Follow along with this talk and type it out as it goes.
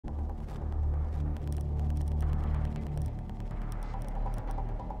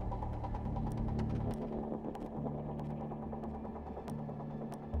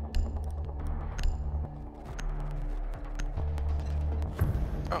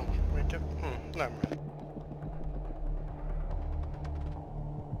like it. Never mind.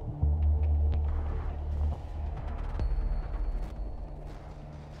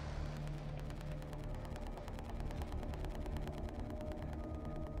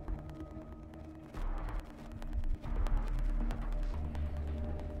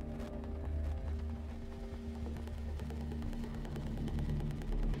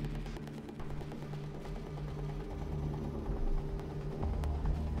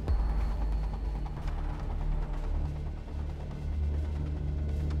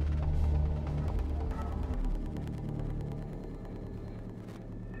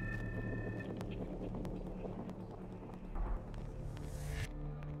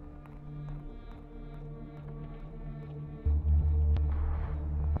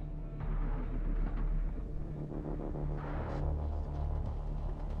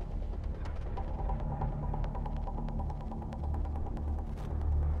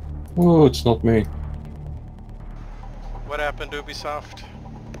 Oh, it's not me. What happened, Ubisoft?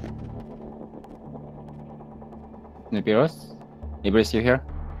 Nibiros? Nibiros, you here?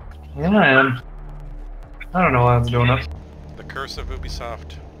 Yeah, I am. I don't know why I was doing it. The curse of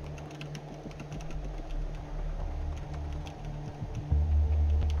Ubisoft.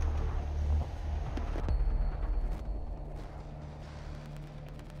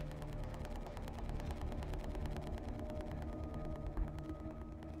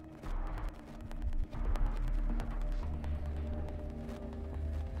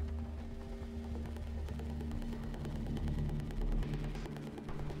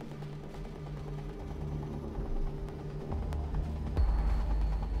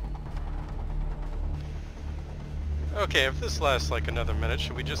 Okay, if this lasts like another minute,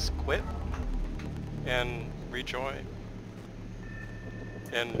 should we just quit and rejoin?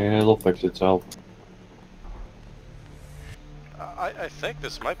 And Yeah, it'll fix itself. I think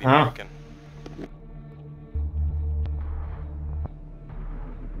this might be Huh? broken.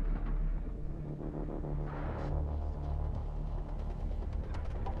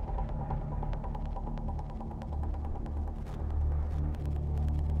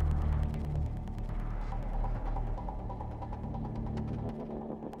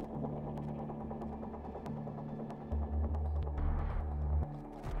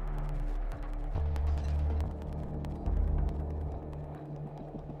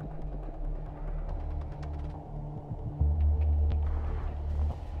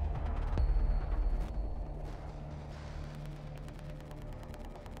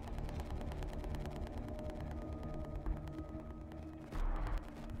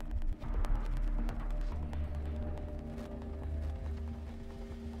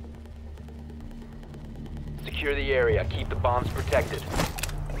 Secure the area. Keep the bombs protected.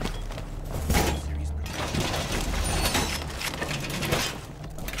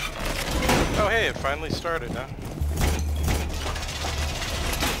 Oh hey, it finally started, huh?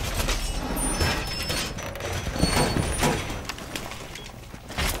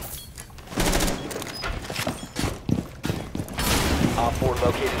 Op 4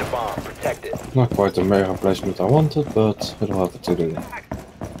 located a bomb. Protect it. Not quite the mega placement I wanted, but it'll have to do.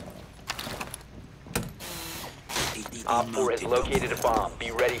 Op 4 has located a bomb.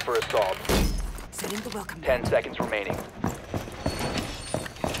 Be ready for assault. Setting the welcome. 10 seconds remaining.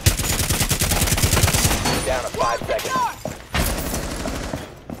 Down to 5 seconds.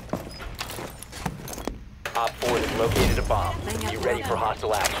 Op 4 has located a bomb. Be ready for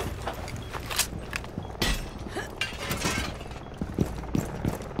hostile action.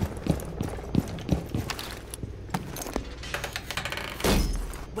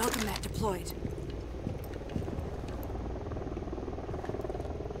 Welcome mat deployed.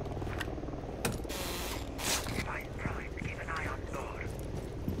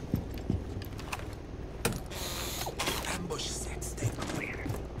 Ambush set, stay clear.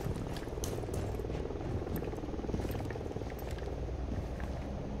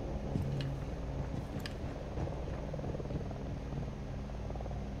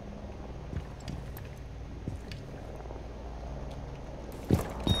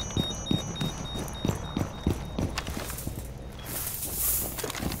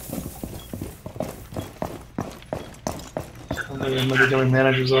 I'm in the doing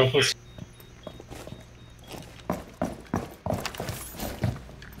manager's office.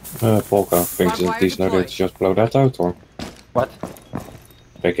 Polka thinks it's a decent idea to just blow that out, or? What?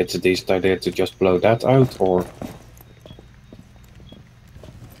 Think it's a decent idea to just blow that out, or?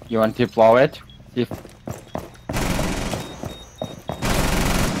 You want to blow it? If...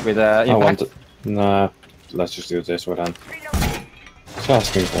 With I want impact? to... Nah, let's just do it this way then.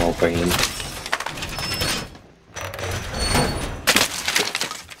 Just need more pain.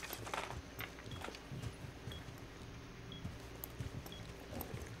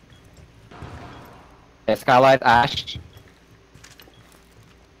 Skylight, Ash.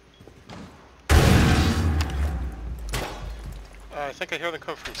 I think I hear them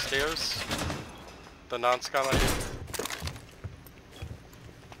come from stairs. The non-skylight.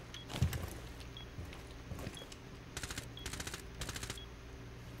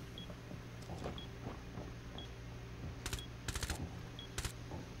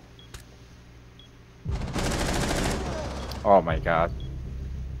 Oh my god.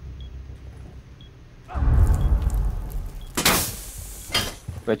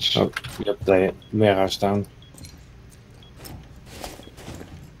 Which? Oh, yep, the Mira's down.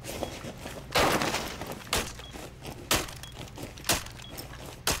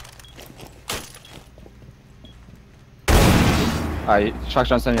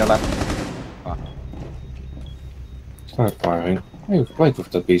 Instructions on your left. Oh. Start firing. Hey, wait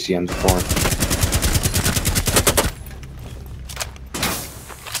with that BCM before.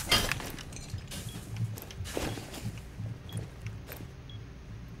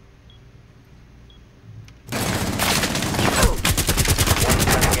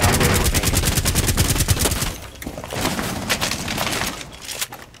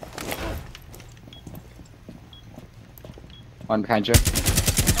 One behind you.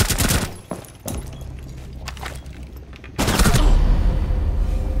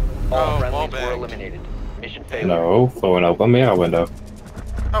 All Oh, friendlies wall were bag. eliminated. Mission failed. No, throw an open Mira window.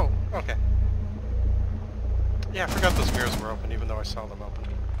 Oh, okay. Yeah, I forgot those mirrors were open, even though I saw them open.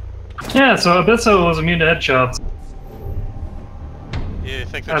 Yeah, so Abysso was immune to headshots. You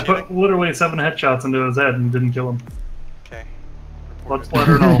think they're I cheating? put literally 7 headshots into his head and didn't kill him. Okay. Blood Reported.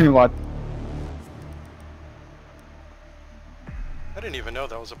 splatter and all. What? I didn't even know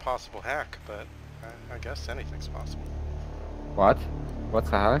that was a possible hack, but I guess anything's possible. What? What's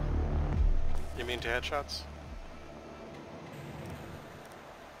a hack? You mean to headshots?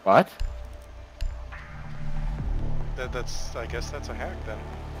 What? I guess that's a hack then.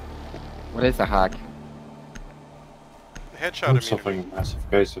 What is a hack? Headshot I'm immunity. suffering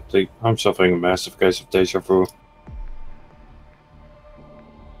a massive case of deja vu.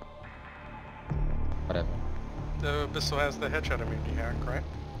 Whatever. Abyssal has the headshot immunity hack, right?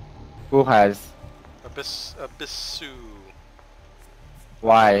 Who has? Abyssu.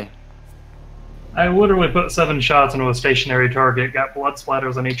 Why? I literally put 7 shots into a stationary target, got blood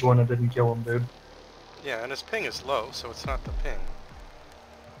splatters on each one and didn't kill him, dude. Yeah, and his ping is low, so it's not the ping.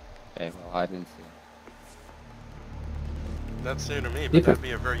 Okay, well, I didn't see. That's new to me, but Yeah. that'd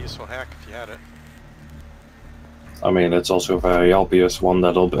be a very useful hack if you had it. I mean, it's also a very obvious one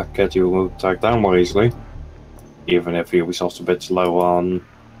that'll get you tagged down more easily. Even if he was also a bit slow on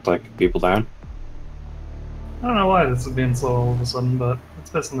taking people down. I don't know why this is being slow all of a sudden, but it's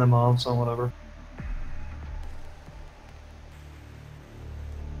pissing them off, so whatever.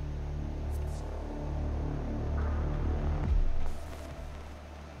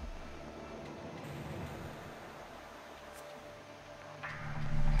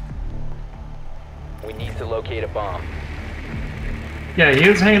 We need to locate a bomb. Yeah, he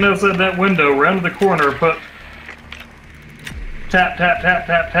was hanging outside that window, rounded the corner, put tap, tap, tap,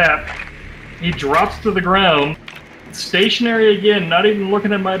 tap, tap. He drops to the ground, stationary again, not even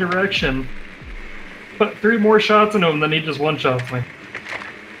looking in my direction. Put 3 more shots into him, then he just one-shots me.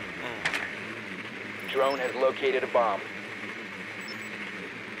 Drone has located a bomb.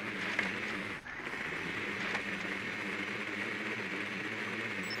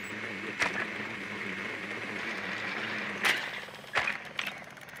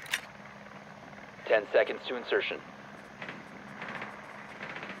 Ten seconds to insertion.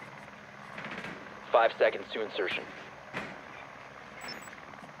 5 seconds to insertion.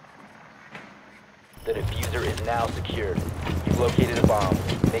 The diffuser is now secured. You've located a bomb.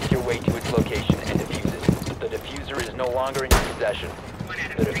 Make your way to its location and defuse it. The diffuser is no longer in your possession.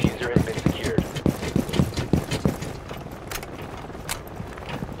 The diffuser has been secured.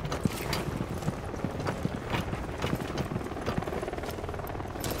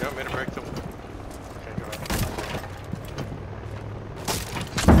 You want me to break the... Okay, go ahead.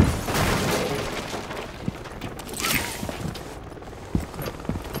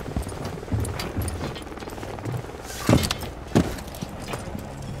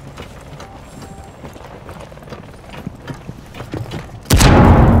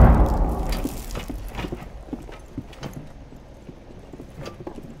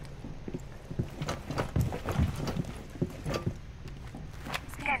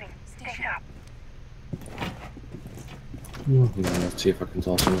 Scanning. Stay sharp. Let's see if I can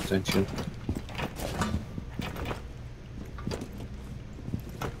draw some attention.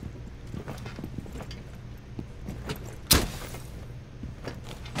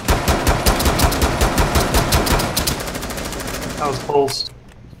 pulse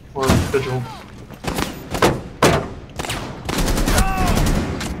or vigil.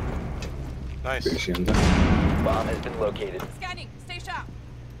 Nice. Patient. Bomb has been located. Scanning. Stay sharp.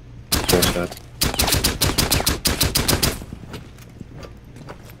 Just that.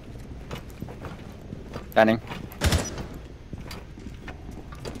 Scanning.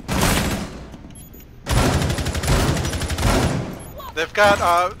 They've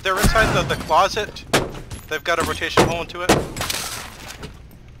got, they're inside the closet. They've got a rotation hole into it.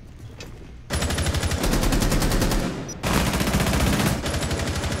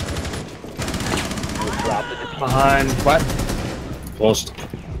 Drop the diffuser. Behind. What? Lost.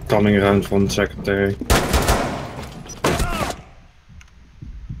 Coming around from secretary.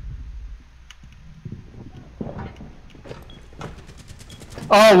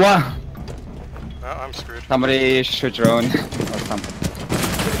 Oh, wow. Oh, I'm screwed. Somebody shoot drone or something.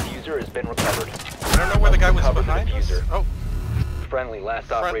 The diffuser has been recovered. I don't know where the guy was Recover the behind us. diffuser. Oh, Friendly, last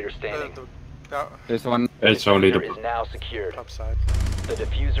front, operator standing. There's one. It's only Diffuser is the. now secured. upside. The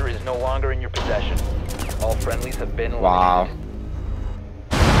diffuser is no longer in your possession. All friendlies have been eliminated. Wow.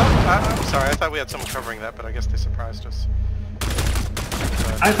 Oh, I'm sorry, I thought we had someone covering that, but I guess they surprised us.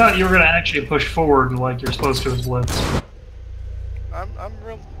 I thought you were gonna actually push forward like you're supposed to as Blitz. I'm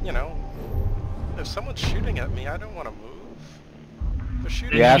real, you know, if someone's shooting at me, I don't want to move. They're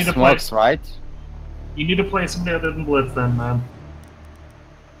shooting You Yeah, at have need to play- smokes, right? You need to play somebody other than Blitz then, man.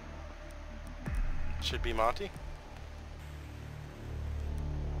 me. Should be Monty.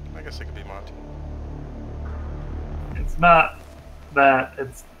 I guess it could be Monty. It's not that,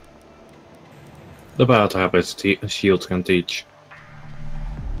 it's... The bad habits shield can teach.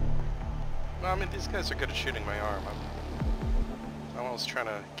 No, I mean, these guys are good at shooting my arm. I'm always trying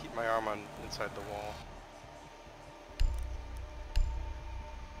to keep my arm on inside the wall.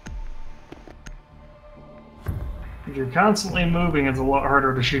 If you're constantly moving, it's a lot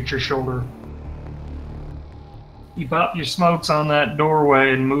harder to shoot your shoulder. You pop your smokes on that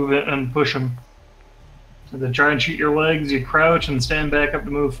doorway and move it and push them. So they try and shoot your legs, you crouch and stand back up to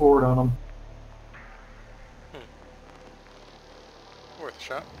move forward on them. Worth a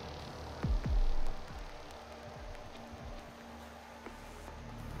shot.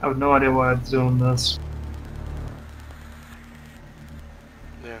 I have no idea why it's doing this.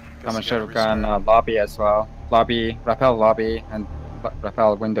 Yeah. I'm guess sure you we gotta can restart. lobby as well. Lobby, rappel lobby, and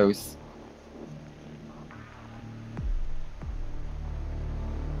rappel windows.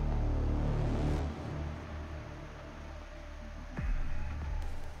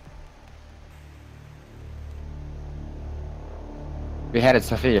 We had it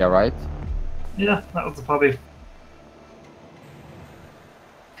Sophia, right? Yeah, that was the puppy.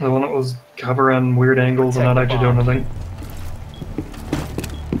 The one that was covering weird angles and not actually doing anything.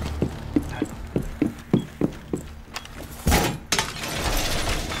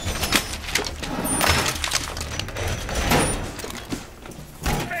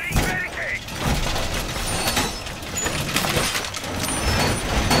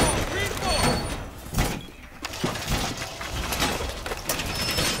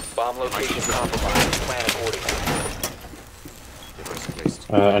 Bomb location compromised. Plan accordingly. Device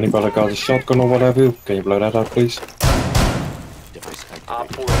placed. Anybody got a shotgun or whatever? Can you blow that out, please? Device Op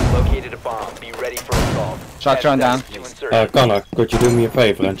activated. 4 has located a bomb. Be ready for assault. Shotgun 10 down. seconds to insertion. Connor, could you do me a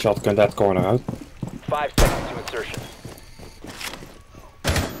favor and shotgun that corner out? 5 seconds to insertion.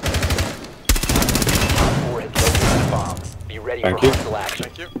 Op 4 has located a bomb. Be ready Thank for you. hostile action.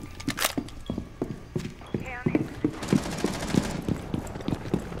 Thank you.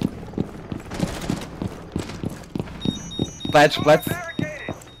 Pledge, let's. They're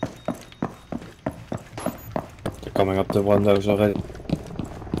coming up the windows already.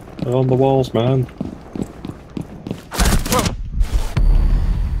 They're on the walls, man.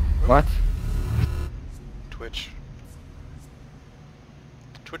 What? Twitch.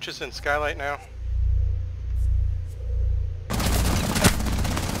 Twitch is in Skylight now.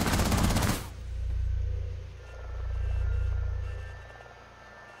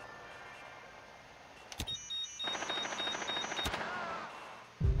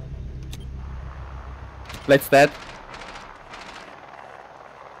 Let's dead.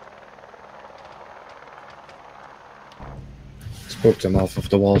 Spooked them off of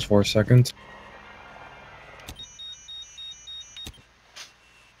the walls for a second.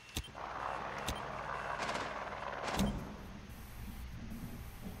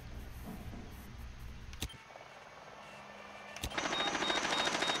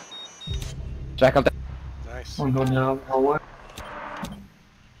 Jackal dead. Nice. One going down the hallway.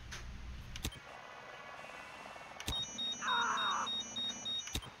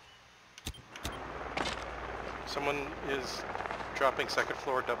 Someone is dropping second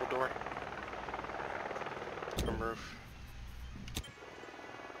floor, double door. From roof.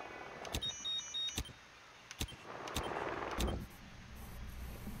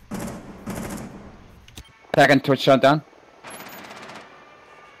 Second twitch shot down.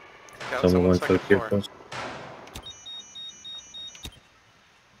 Got Someone went second to here floor. first.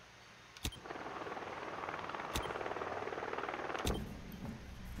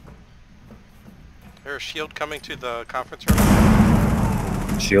 There's a shield coming to the conference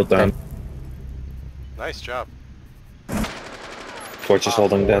room. Shield down. Nice job. Torch is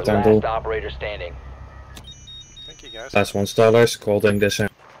holding that Last angle. operator standing. Thank you guys. Last one Starless holding this in.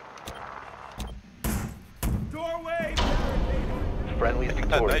 Friendly's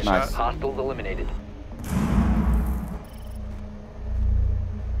victorious. Nice shot. Hostiles eliminated.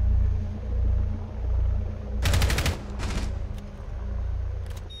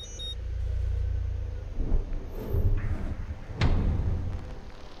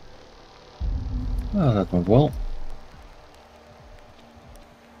 Oh, that went well.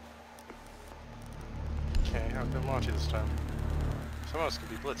 Okay, I've been watching this time. Someone else can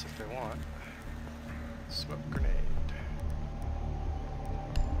be blitz if they want. Smoke grenade.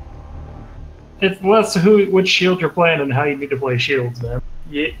 It's less which shield you're playing and how you need to play shields, man.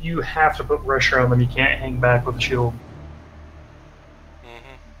 You have to put pressure on them. You can't hang back with a shield.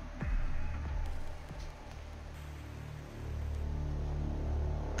 Mm-hmm.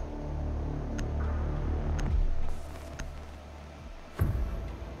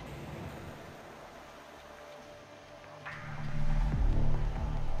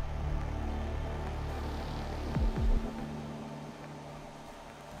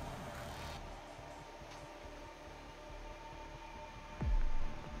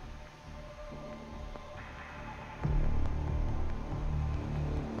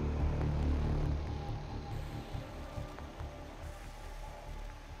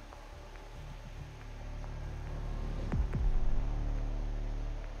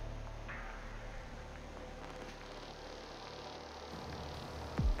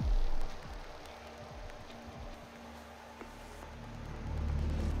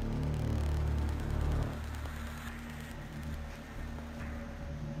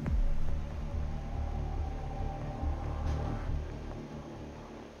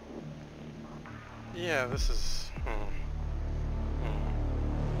 Yeah, this is...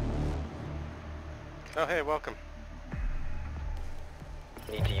 Oh, hey, welcome.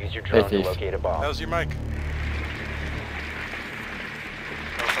 Need to use your drone to Thief. locate a bomb. How's your mic?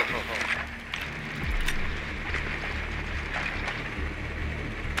 Oh.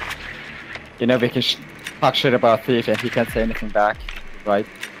 You know we can talk shit about Thief and he can't say anything back, right?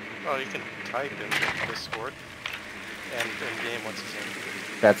 Oh, you can type in Discord. And in game, what's his name?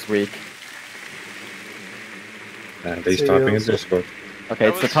 That's weak. And he's See typing you. in Discord. Okay, That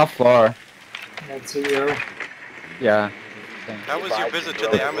it's the was- top floor. That's CEO. Yeah. That was your visit to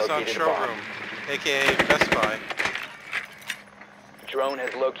the Amazon showroom, aka Best Buy. Drone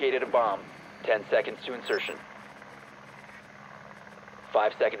has located a bomb. 10 seconds to insertion.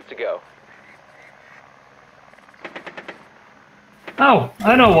 5 seconds to go. Oh,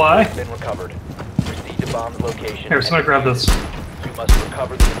 I know why. Been recovered. Proceed to bomb's location. Here, somebody grab this. You must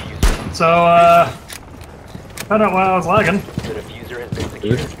recover the diffuser. So, found out why I was lagging. The diffuser has been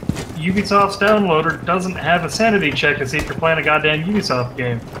secured. Ubisoft's downloader doesn't have a sanity check to see if you're playing a goddamn Ubisoft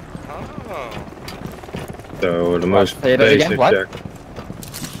game. Oh. So the most Say that again, basic what? check.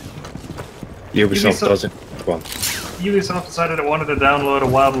 Ubisoft doesn't. Well, Ubisoft decided it wanted to download a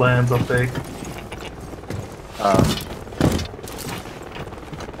Wildlands update.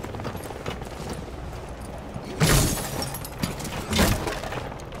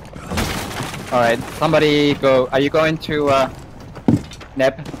 Alright, somebody go. Are you going to,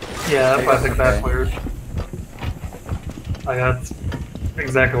 Neb? Yeah, that's why I picked Okay. Blackbeard. I got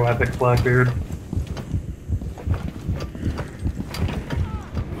exactly why I picked Blackbeard.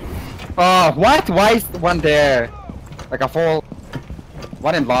 Oh, what? Why is one there? Like a full...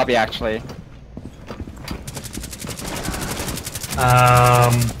 One in lobby, actually.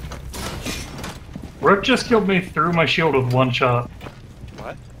 Rook just killed me through my shield with one shot.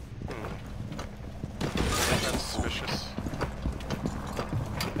 What? That's suspicious.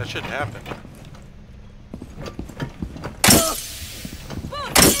 That shouldn't happen.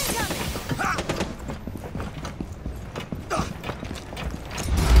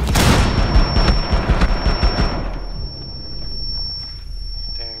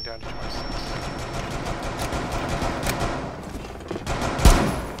 Dang, down to 26.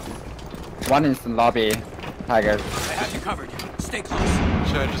 One is in lobby, Tiger. I have you covered. Stay close.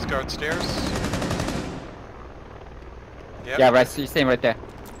 Should I just guard stairs? Yep. Yeah, right. See, same right there.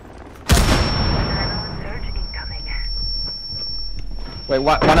 Adrenaline surge incoming. Wait,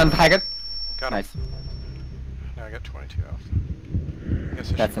 one on Tiger. Got him. Nice. Now I got 22 health. I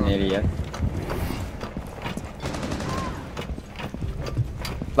guess I That's should an go. idiot.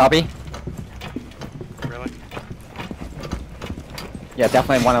 Lobby? Really? Yeah,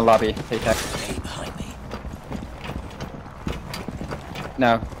 definitely one in lobby. Take that. Hey, behind me.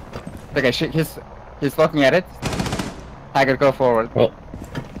 No. Okay, he's looking at it. Tiger, go forward. Well,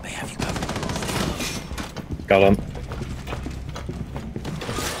 They have you covered. got him.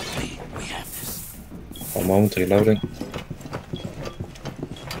 Hey, we have this. One moment, reloading.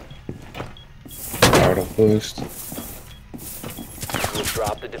 Out of boost. We'll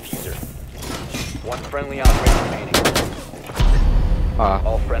drop the diffuser. One friendly operator remaining. Ah.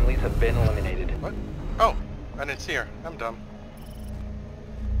 All friendlies have been eliminated. What? Oh, I didn't see her. I'm dumb.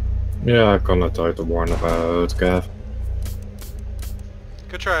 Yeah, I cannot try to warn about Gav.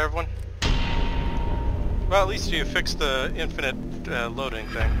 Good try, everyone. Well, at least you fixed the infinite loading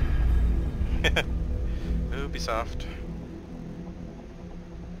thing. Ubisoft.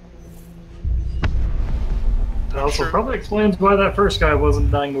 It also probably explains why that first guy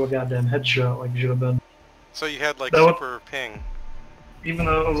wasn't dying to a goddamn headshot like he should have been. So you had like That would- super ping. Even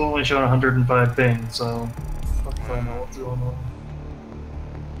though it was only showing 105 ping, so fuck if I know what's going on.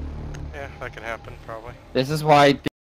 Yeah, that could happen probably. This is why